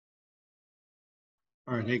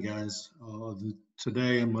All right, hey guys.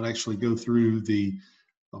 Today I'm going to actually go through the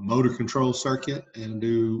motor control circuit and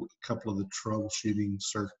do a couple of the troubleshooting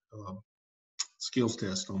skills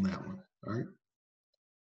tests on that one. All right.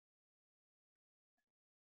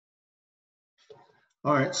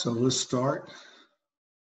 All right, so let's start.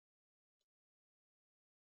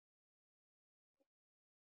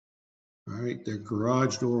 All right, their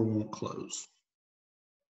garage door won't close.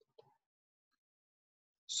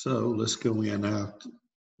 So let's go in now.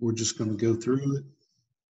 We're just going to go through it.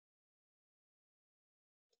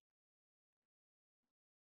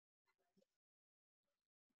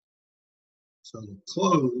 So to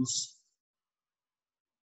close,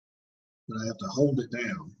 but I have to hold it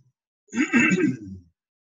down.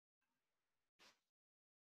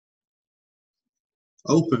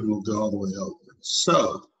 Open will go all the way open.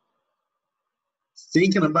 So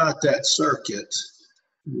thinking about that circuit,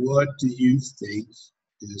 what do you think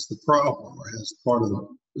is the problem, or has part of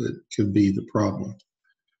it could be the problem?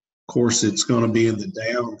 Of course, it's going to be in the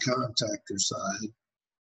down contactor side,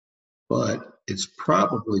 but it's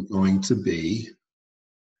probably going to be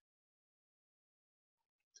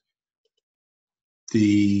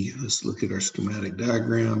let's look at our schematic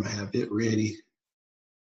diagram, have it ready.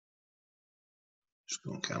 Just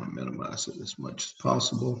going to kind of minimize it as much as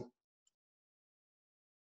possible.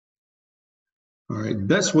 All right, the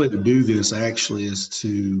best way to do this actually is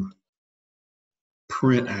to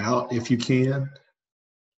print out, if you can,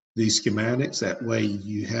 these schematics. That way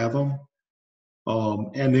you have them.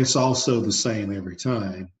 And it's also the same every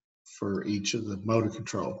time for each of the motor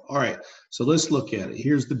control. All right, so let's look at it.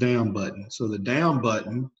 Here's the down button. So the down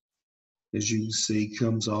button, as you can see,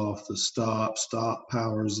 comes off the stop. Stop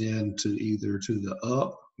powers into either to the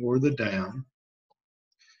up or the down.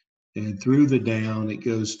 And through the down, it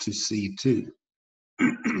goes to C2.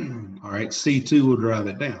 All right, C2 will drive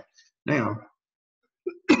it down. Now,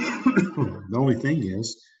 the only thing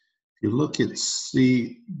is, if you look at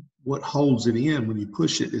what holds it in when you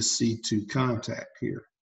push it is C2 contact here.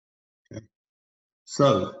 Okay,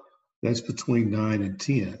 so that's between 9 and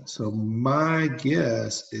 10. So my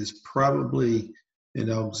guess is probably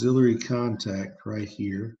an auxiliary contact right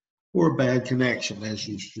here, or a bad connection, as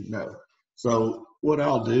you should know. So what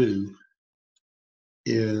I'll do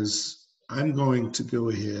is I'm going to go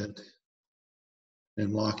ahead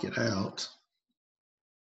and lock it out,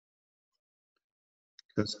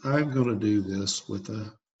 because I'm going to do this with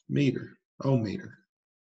a meter, ohm meter.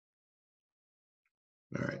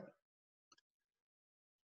 All right.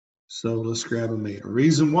 So let's grab a meter.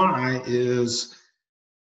 Reason why is,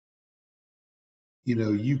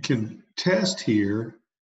 you can test here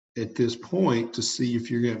at this point to see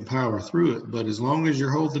if you're getting power through it. But as long as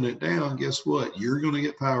you're holding it down, guess what? You're going to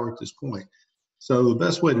get power at this point. So the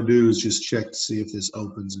best way to do is just check to see if this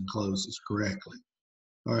opens and closes correctly.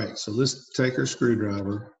 All right, so let's take our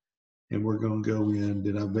screwdriver and we're going to go in.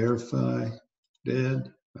 Did I verify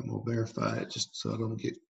dead? I'm going to verify it just so I don't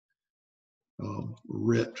get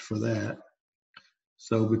ripped for that.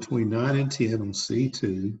 So between 9 and 10 on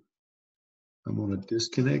C2, I'm going to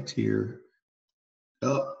disconnect here.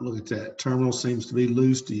 Oh, look at that. Terminal seems to be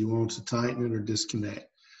loose. Do you want to tighten it or disconnect?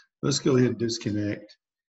 Let's go ahead and disconnect,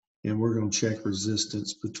 and we're going to check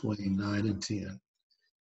resistance between 9 and 10.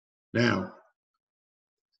 Now,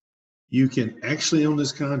 you can actually, on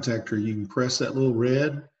this contactor, you can press that little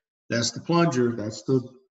red. That's the plunger. That's the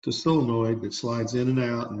solenoid that slides in and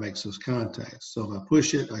out and makes those contacts. So if I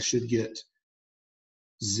push it, I should get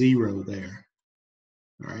 0 there.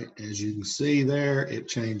 All right, as you can see there, it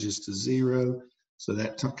changes to 0. So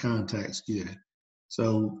that contact's good.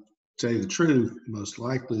 So to tell you the truth, most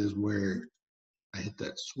likely is where I hit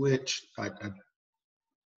that switch. I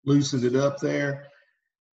loosened it up there,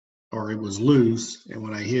 or it was loose, and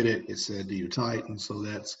when I hit it, it said, do you tighten? So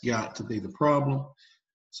that's got to be the problem.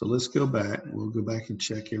 So let's go back. We'll go back and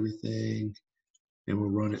check everything, and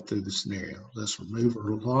we'll run it through the scenario. Let's remove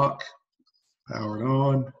our lock, power it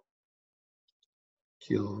on,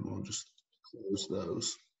 kill them. We'll just close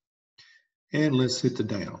those. And let's hit the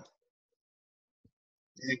down.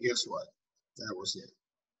 And guess what? That was it.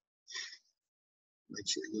 Make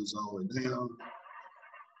sure it goes all the way down.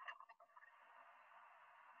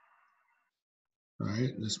 All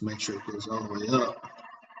right, let's make sure it goes all the way up.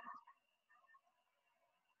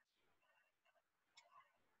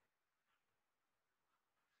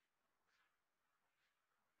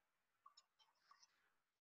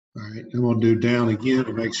 All right, I'm going to do down again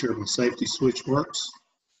to make sure my safety switch works.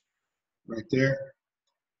 Right there.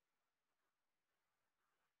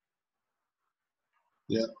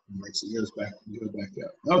 Yep, makes it goes back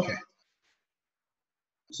up. Okay.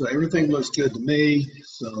 So everything looks good to me.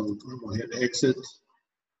 So I'm going to hit exit.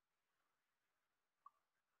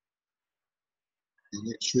 and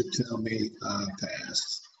it should tell me I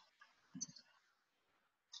passed.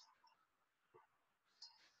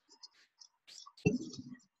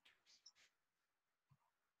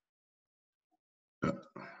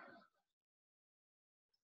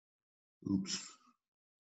 Oops.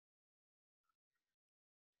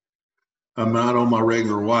 I'm not on my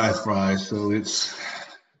regular Wi-Fi, so it's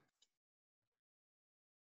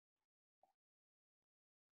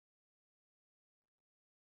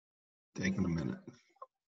taking a minute.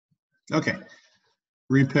 Okay,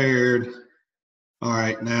 repaired. All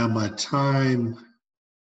right, now my time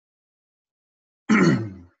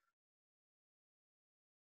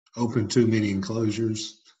open too many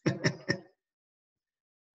enclosures.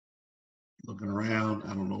 Looking around,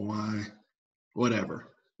 I don't know why. Whatever.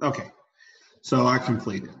 Okay, so I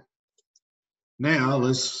completed. Now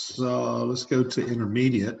let's go to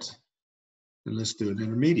intermediate, and let's do an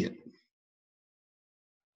intermediate.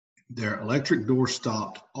 Their electric door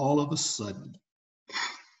stopped all of a sudden.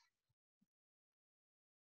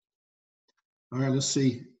 All right, let's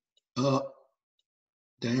see. Up,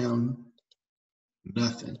 down,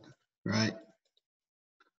 nothing, right?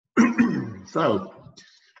 So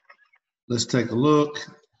let's take a look.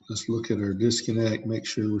 Let's look at our disconnect, make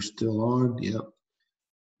sure we're still on. Yep.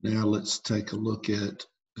 Now let's take a look at,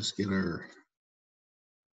 let's get our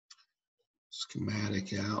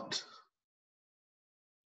schematic out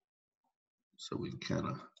so we can kind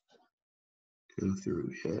of go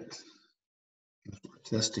through it. Here's my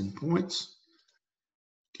testing points.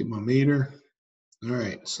 Get my meter. All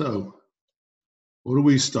right, so what do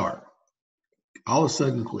we start? All of a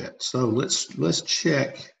sudden quit. So let's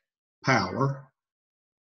check power.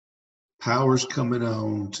 Power's coming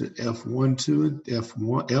on to F1, 2, and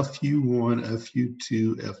F1, FU1,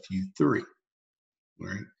 FU2, FU3.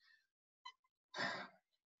 Right.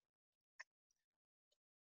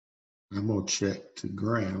 I'm gonna check to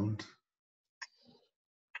ground.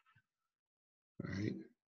 All right.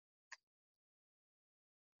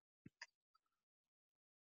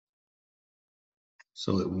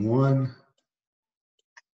 So at 1,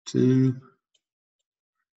 2,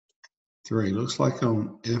 3, looks like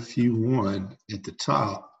on FU1 at the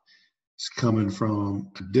top, it's coming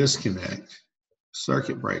from a disconnect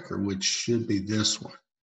circuit breaker, which should be this one.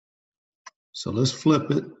 So let's flip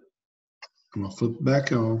it. I'm gonna flip it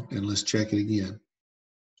back on and let's check it again.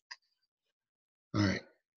 All right.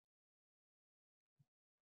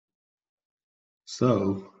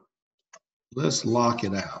 So let's lock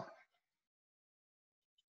it out.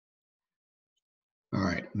 All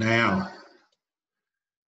right, now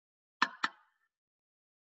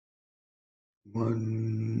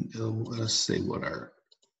let's see what our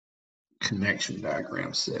connection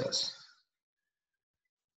diagram says.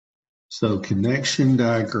 So connection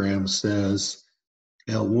diagram says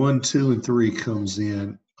L1, 2, and 3 comes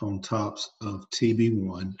in on tops of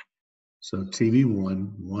TB1. So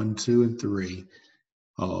TB1, 1, 2, and 3.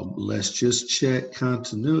 Let's just check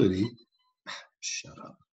continuity. Shut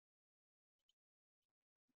up.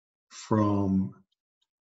 From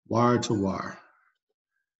wire to wire.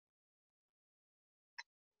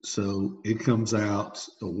 So it comes out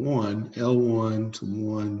the 1, L1 to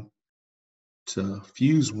 1 to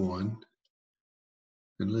fuse 1.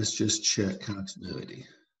 And let's just check continuity.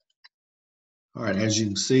 All right, as you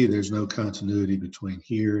can see, there's no continuity between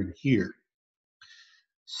here and here.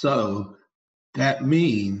 So that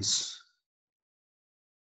means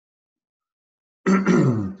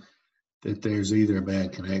that there's either a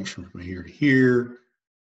bad connection from here to here,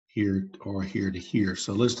 here, or here to here.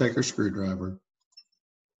 So let's take our screwdriver.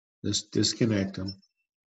 Let's disconnect them.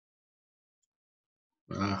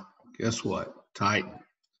 Guess what? Tighten.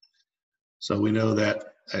 So we know that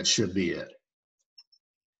that should be it.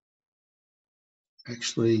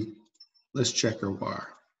 Actually, let's check our wire.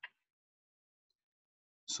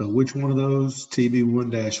 So which one of those?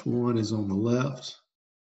 TB1-1 is on the left.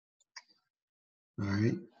 All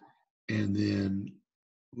right. And then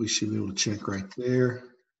we should be able to check right there.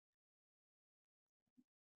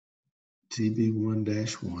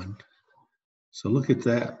 TB1-1. So look at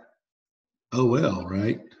that. OL,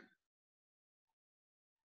 right?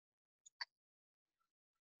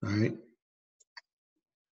 All right.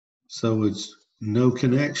 So it's no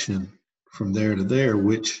connection from there to there,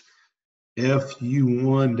 which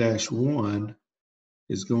FU1-1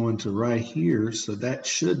 is going to right here. So that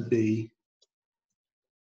should be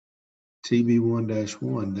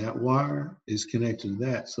TB1-1. That wire is connected to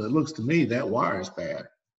that. So it looks to me that wire is bad.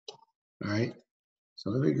 All right.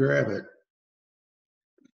 So let me grab it.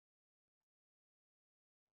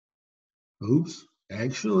 Oops.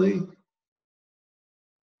 Actually,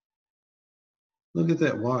 look at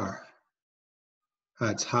that wire. how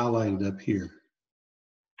it's highlighted up here.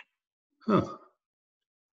 Huh.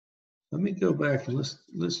 Let me go back and let's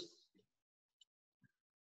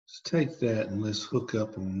take that and let's hook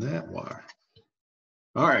up on that wire.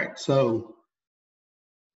 All right, so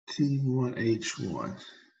T1H1.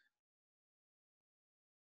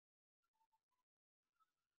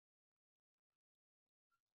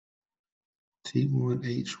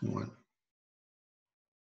 T1H1.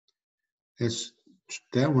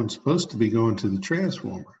 That one's supposed to be going to the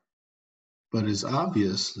transformer, but is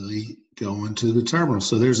obviously going to the terminal.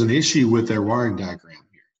 So there's an issue with their wiring diagram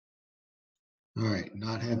here. All right,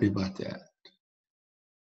 not happy about that.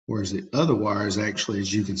 Whereas the other wires actually,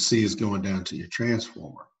 as you can see, is going down to your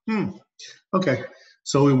transformer. Okay,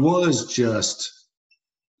 so it was just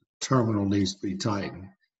terminal needs to be tightened.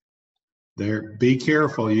 There, be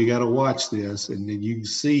careful, you got to watch this, and then you can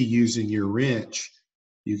see using your wrench,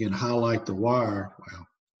 you can highlight the wire. Well,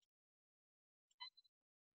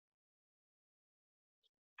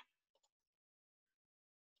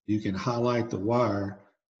 you can highlight the wire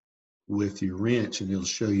with your wrench and it'll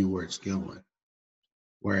show you where it's going.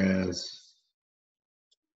 Whereas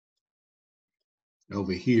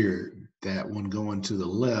over here, that one going to the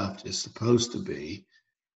left is supposed to be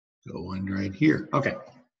going right here. Okay.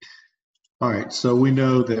 All right, so we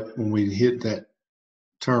know that when we hit that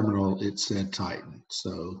terminal, it said tighten.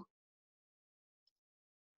 So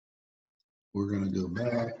we're going to go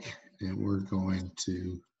back and we're going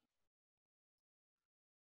to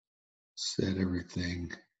set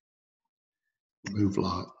everything, move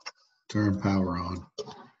lock, turn power on.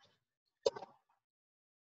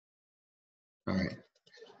 All right.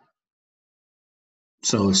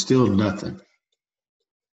 So it's still nothing,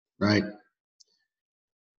 right?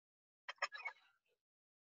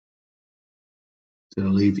 Did I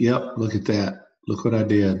leave? Yep, look at that. Look what I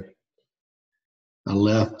did. I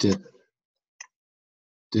left it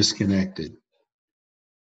disconnected.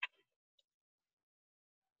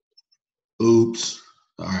 Oops.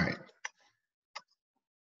 All right.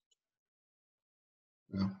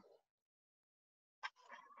 Well,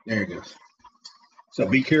 there it goes. So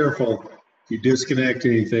be careful. If you disconnect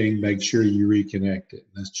anything, make sure you reconnect it.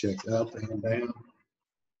 Let's check up and down.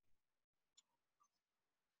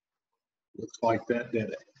 Looks like that did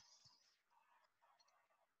it.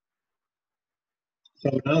 So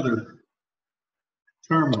another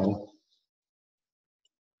terminal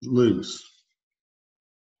loose.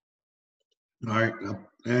 All right,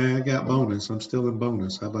 I got bonus. I'm still in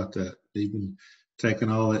bonus. How about that? Even taking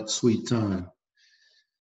all that sweet time.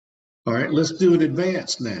 All right, let's do it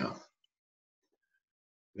advanced now.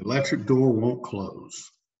 The electric door won't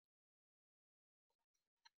close.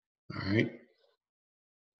 All right.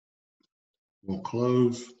 Won't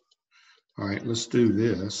close. All right, let's do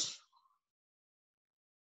this.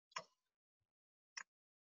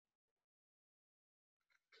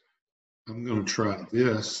 I'm going to try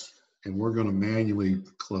this, and we're going to manually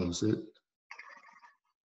close it.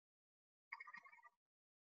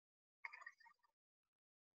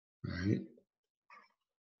 All right.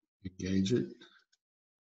 Engage it.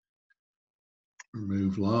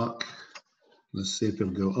 Remove lock. Let's see if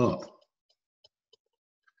it'll go up.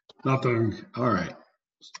 Not there. All right.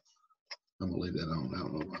 I'm going to leave that on. I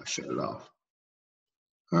don't know why I shut it off.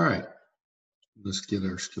 All right. Let's get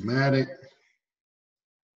our schematic.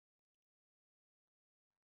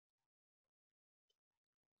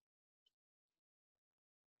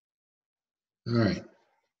 All right.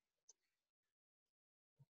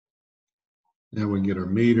 Now we get our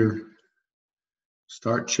meter.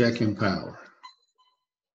 Start checking power.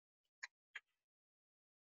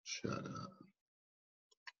 Shut up.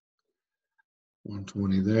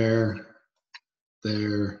 120 there,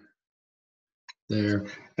 there, there.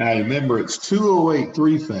 Now remember, it's 208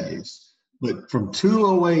 three-phase, but from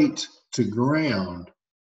 208 to ground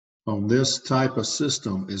on this type of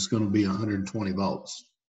system is going to be 120 volts,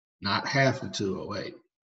 not half of 208.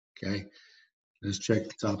 Okay, let's check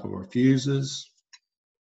the top of our fuses.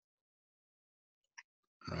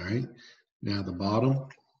 All right, now the bottom.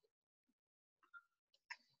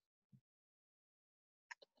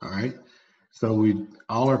 All right, so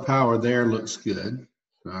all our power there looks good.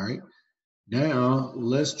 All right, now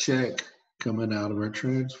let's check coming out of our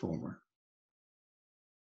transformer.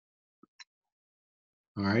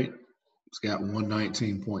 All right, it's got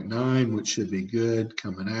 119.9, which should be good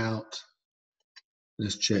coming out.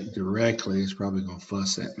 Let's check directly. It's probably going to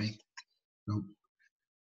fuss at me. Nope.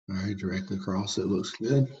 All right, directly across, it looks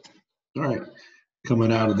good. All right,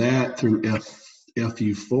 coming out of that through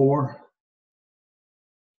FU4.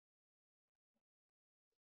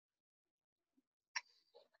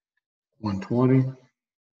 $120.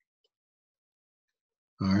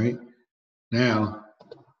 All right. Now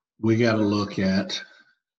we got to look at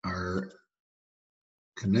our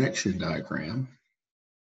connection diagram.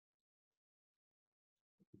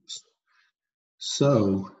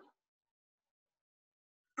 So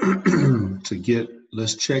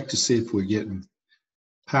let's check to see if we're getting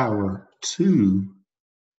power to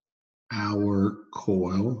our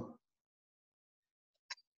coil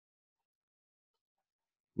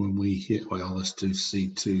when we hit, well, let's do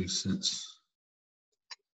C2 since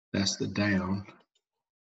that's the down.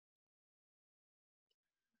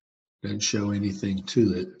 Doesn't show anything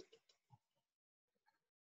to it.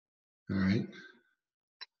 All right.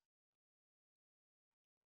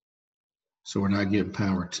 So we're not getting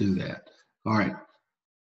power to that. All right.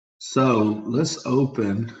 So let's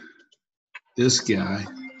open this guy.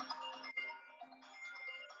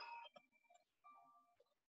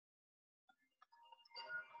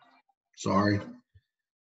 Sorry.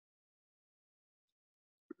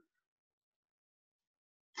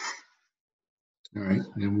 All right,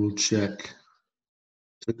 then we'll check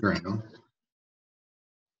the ground.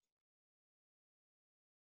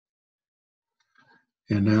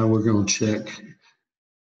 And now we're going to check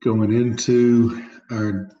going into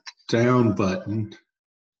our down button.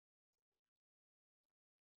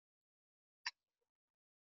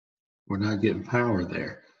 We're not getting power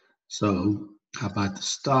there. So how about the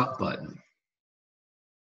stop button?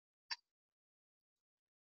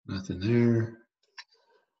 Nothing there.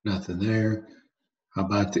 Nothing there. How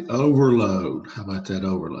about the overload? How about that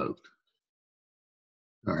overload?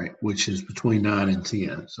 All right, which is between 9 and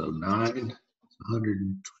 10. So 9,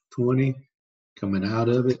 120. Coming out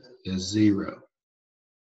of it is 0.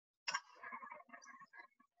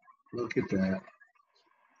 Look at that.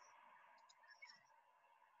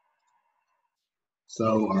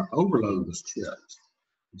 So our overload was checked.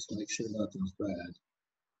 Let's make sure nothing's bad.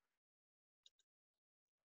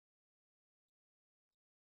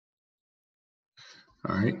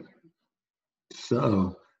 All right.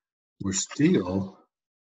 So we're still,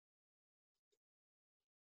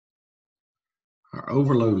 our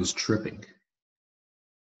overload is tripping.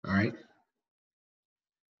 All right.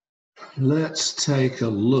 Let's take a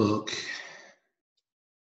look.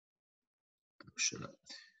 Shut up.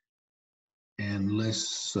 And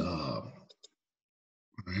let's, all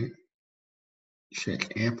right,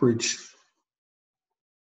 check amperage.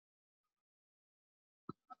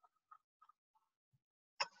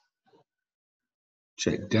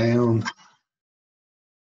 Check down.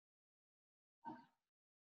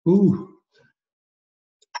 Ooh.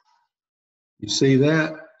 You see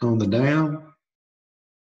that on the down?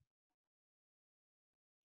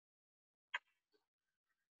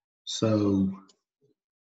 So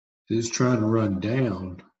this is trying to run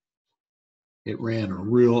down. It ran a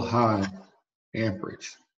real high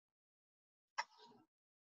amperage.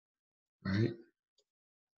 All right.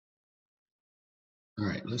 All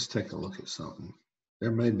right, let's take a look at something.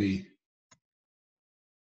 There may be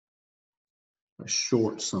a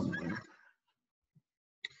short somewhere.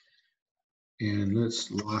 And let's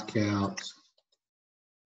lock out.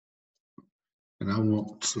 And I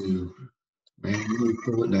want to manually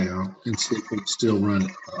pull it down and see if we can still run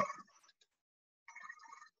it up.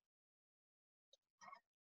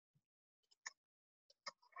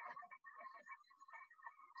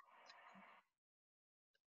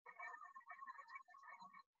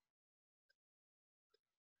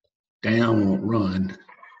 Down won't run,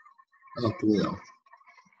 up will.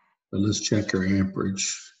 But let's check our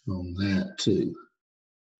amperage on that too.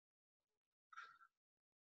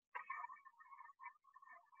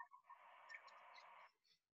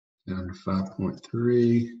 Down to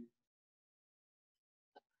 5.3.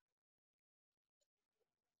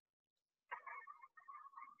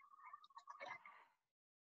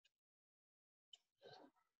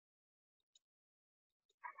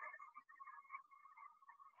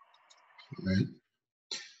 Right.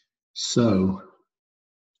 So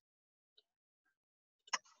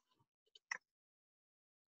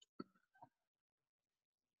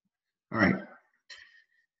all right.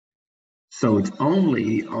 So it's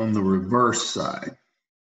only on the reverse side.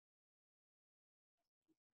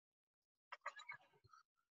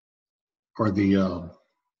 Or the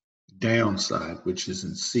downside, which is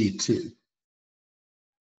in C2.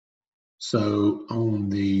 So on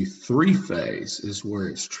the 3-phase is where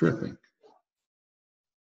it's tripping.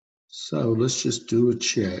 So let's just do a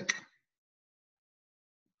check.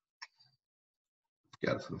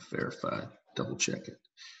 Got to verify, double check it.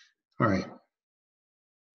 All right.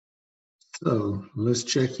 So let's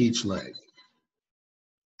check each leg.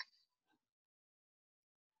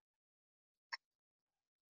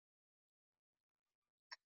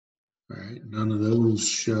 All right, none of those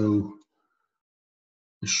show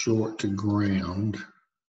a short to ground.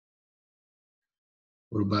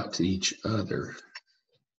 What about to each other?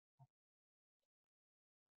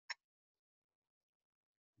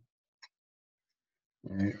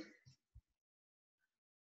 All right.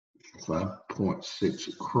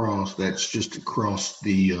 5.6 across, that's just across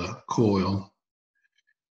the coil.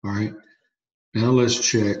 All right, now let's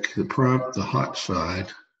check the hot side.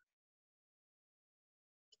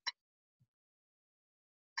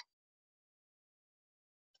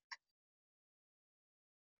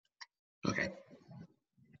 Okay.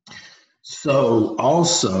 So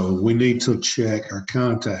also we need to check our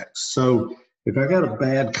contacts. So if I got a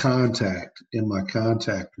bad contact in my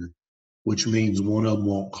contactor, which means one of them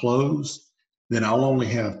won't close, then I'll only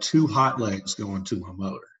have 2 hot legs going to my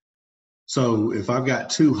motor. So if I've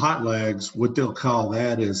got 2 hot legs, what they'll call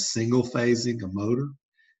that is single phasing a motor,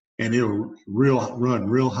 and it'll run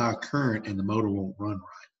real high current and the motor won't run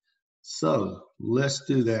right. So let's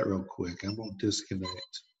do that real quick. I'm gonna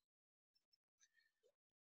disconnect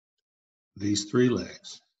these 3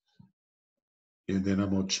 legs. And then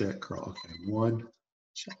I'm gonna check cross. Okay, 1,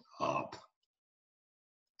 check up,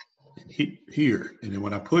 and here. And then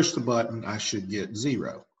when I push the button, I should get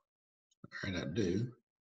 0. All right, I do.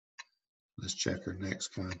 Let's check our next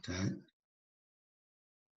contact.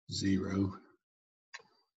 0.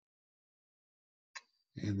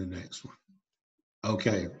 And the next one.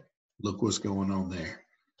 Okay, look what's going on there.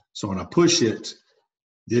 So when I push it,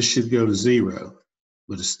 this should go to 0,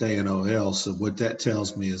 but it's staying OL. So what that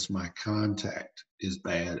tells me is my contact is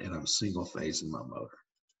bad and I'm single phasing my motor.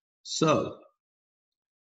 So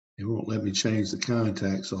it won't let me change the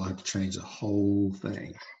contact, so I'll have to change the whole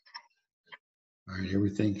thing. All right,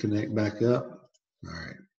 everything connect back up. All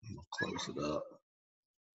right, I'm gonna close it up.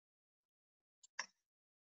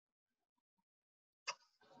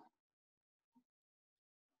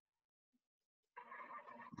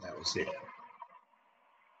 That was it.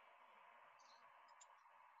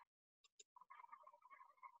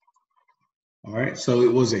 All right, so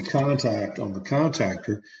it was a contact on the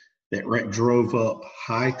contactor that drove up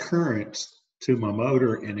high currents to my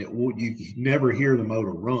motor, and you never hear the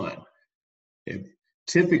motor run.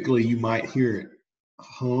 Typically, you might hear it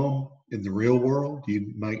hum in the real world.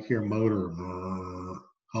 You might hear a motor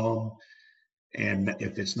hum, and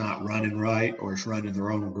if it's not running right or it's running the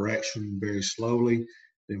wrong direction very slowly,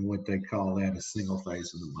 then what they call that is single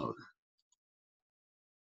phase of the motor.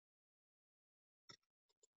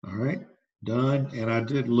 All right, done. And I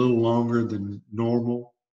did a little longer than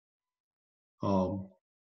normal.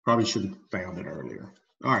 Probably should have found it earlier.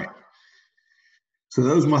 All right. So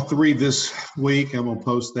those are my 3 this week. I'm gonna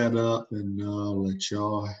post that up and let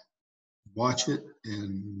y'all watch it.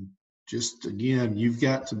 And just again, you've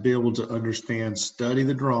got to be able to understand, study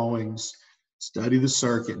the drawings, study the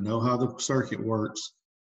circuit, know how the circuit works.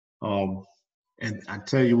 And I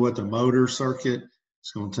tell you what, the motor circuit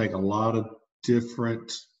is going to take a lot of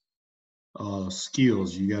different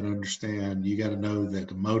skills. You got to understand, you got to know that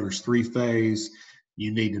the motor's 3-phase.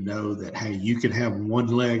 You need to know that, hey, you could have one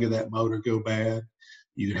leg of that motor go bad.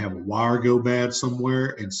 You can have a wire go bad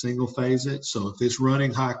somewhere and single phase it. So if it's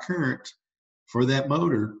running high current for that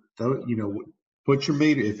motor, you know, put your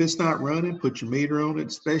meter, if it's not running, put your meter on it,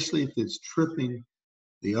 especially if it's tripping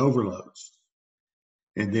the overloads.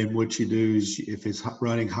 And then what you do is, if it's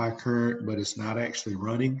running high current, but it's not actually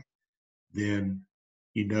running, then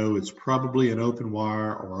you know it's probably an open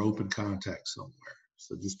wire or open contact somewhere.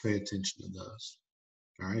 So just pay attention to those.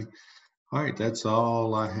 All right. All right, that's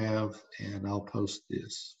all I have, and I'll post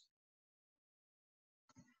this.